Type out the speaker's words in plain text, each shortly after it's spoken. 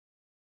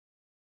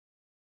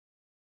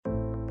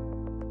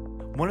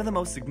One of the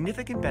most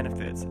significant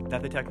benefits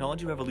that the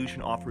technology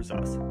revolution offers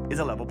us is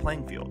a level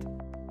playing field.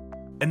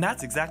 And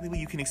that's exactly what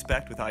you can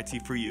expect with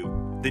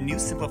IT4U, the new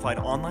simplified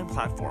online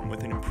platform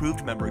with an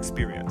improved member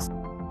experience.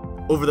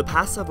 Over the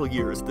past several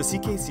years, the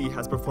CKC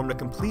has performed a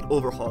complete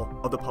overhaul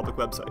of the public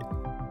website.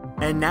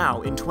 And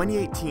now, in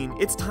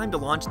 2018, it's time to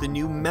launch the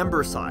new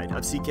member side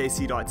of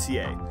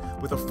ckc.ca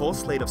with a full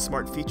slate of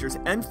smart features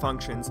and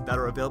functions that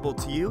are available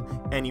to you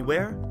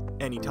anywhere,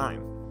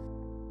 anytime.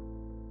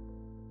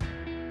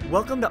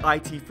 Welcome to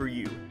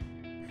IT4U,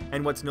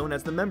 and what's known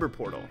as the Member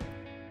Portal.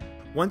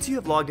 Once you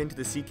have logged into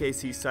the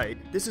CKC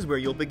site, this is where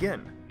you'll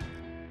begin.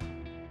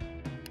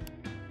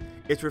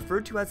 It's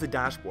referred to as the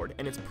dashboard,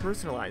 and it's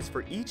personalized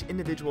for each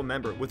individual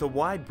member with a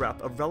wide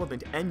breadth of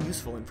relevant and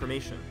useful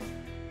information.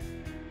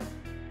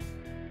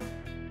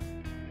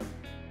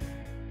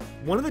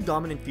 One of the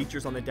dominant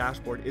features on the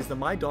dashboard is the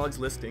My Dogs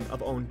listing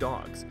of owned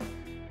dogs.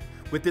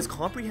 With this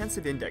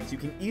comprehensive index, you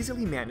can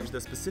easily manage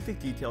the specific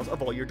details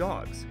of all your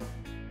dogs.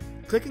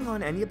 Clicking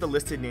on any of the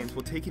listed names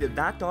will take you to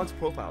that dog's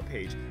profile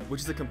page,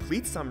 which is a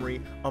complete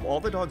summary of all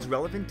the dog's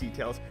relevant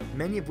details,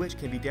 many of which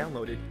can be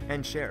downloaded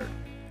and shared.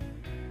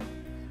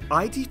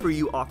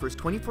 IT4U offers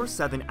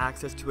 24/7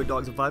 access to a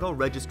dog's vital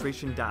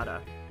registration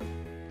data,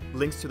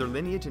 links to their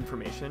lineage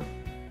information,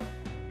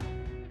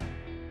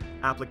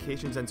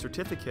 applications and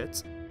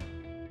certificates,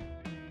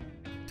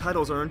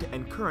 titles earned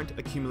and current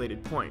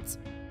accumulated points.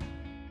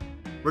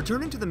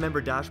 Returning to the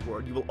member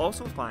dashboard, you will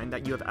also find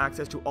that you have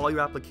access to all your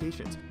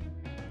applications,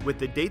 with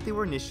the date they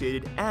were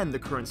initiated and the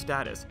current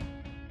status.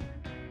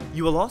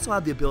 You will also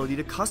have the ability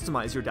to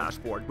customize your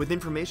dashboard with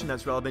information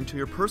that's relevant to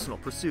your personal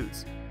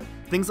pursuits.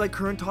 Things like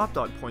current top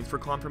dog points for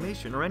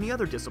confirmation or any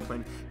other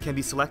discipline can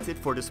be selected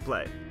for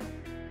display.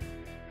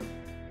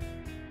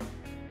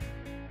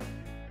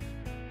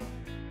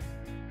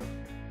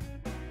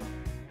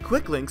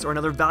 Quick links are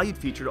another valued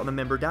feature on the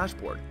member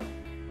dashboard.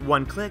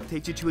 One click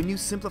takes you to a new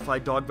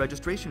simplified dog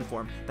registration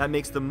form that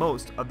makes the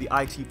most of the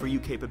IT4U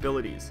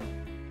capabilities.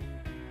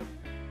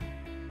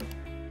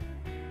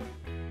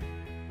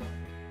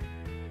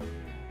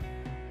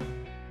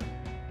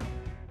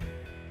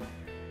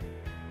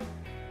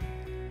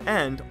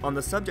 And, on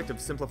the subject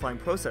of simplifying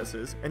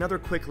processes, another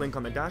quick link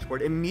on the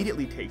dashboard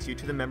immediately takes you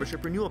to the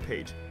membership renewal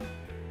page.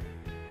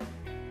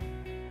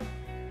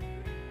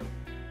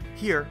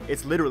 Here,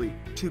 it's literally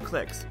 2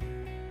 clicks.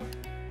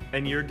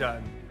 And you're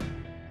done.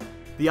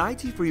 The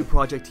IT4U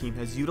project team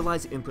has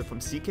utilized input from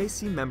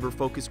CKC member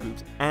focus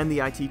groups and the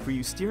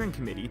IT4U steering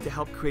committee to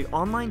help create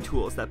online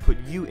tools that put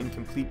you in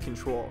complete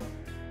control.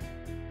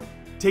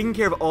 Taking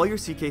care of all your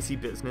CKC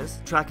business,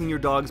 tracking your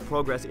dog's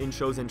progress in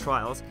shows and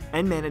trials,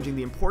 and managing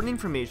the important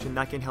information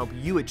that can help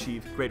you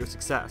achieve greater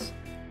success.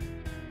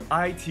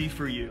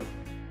 IT4U.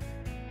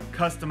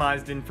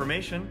 Customized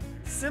information,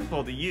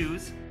 simple to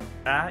use,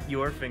 at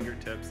your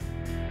fingertips.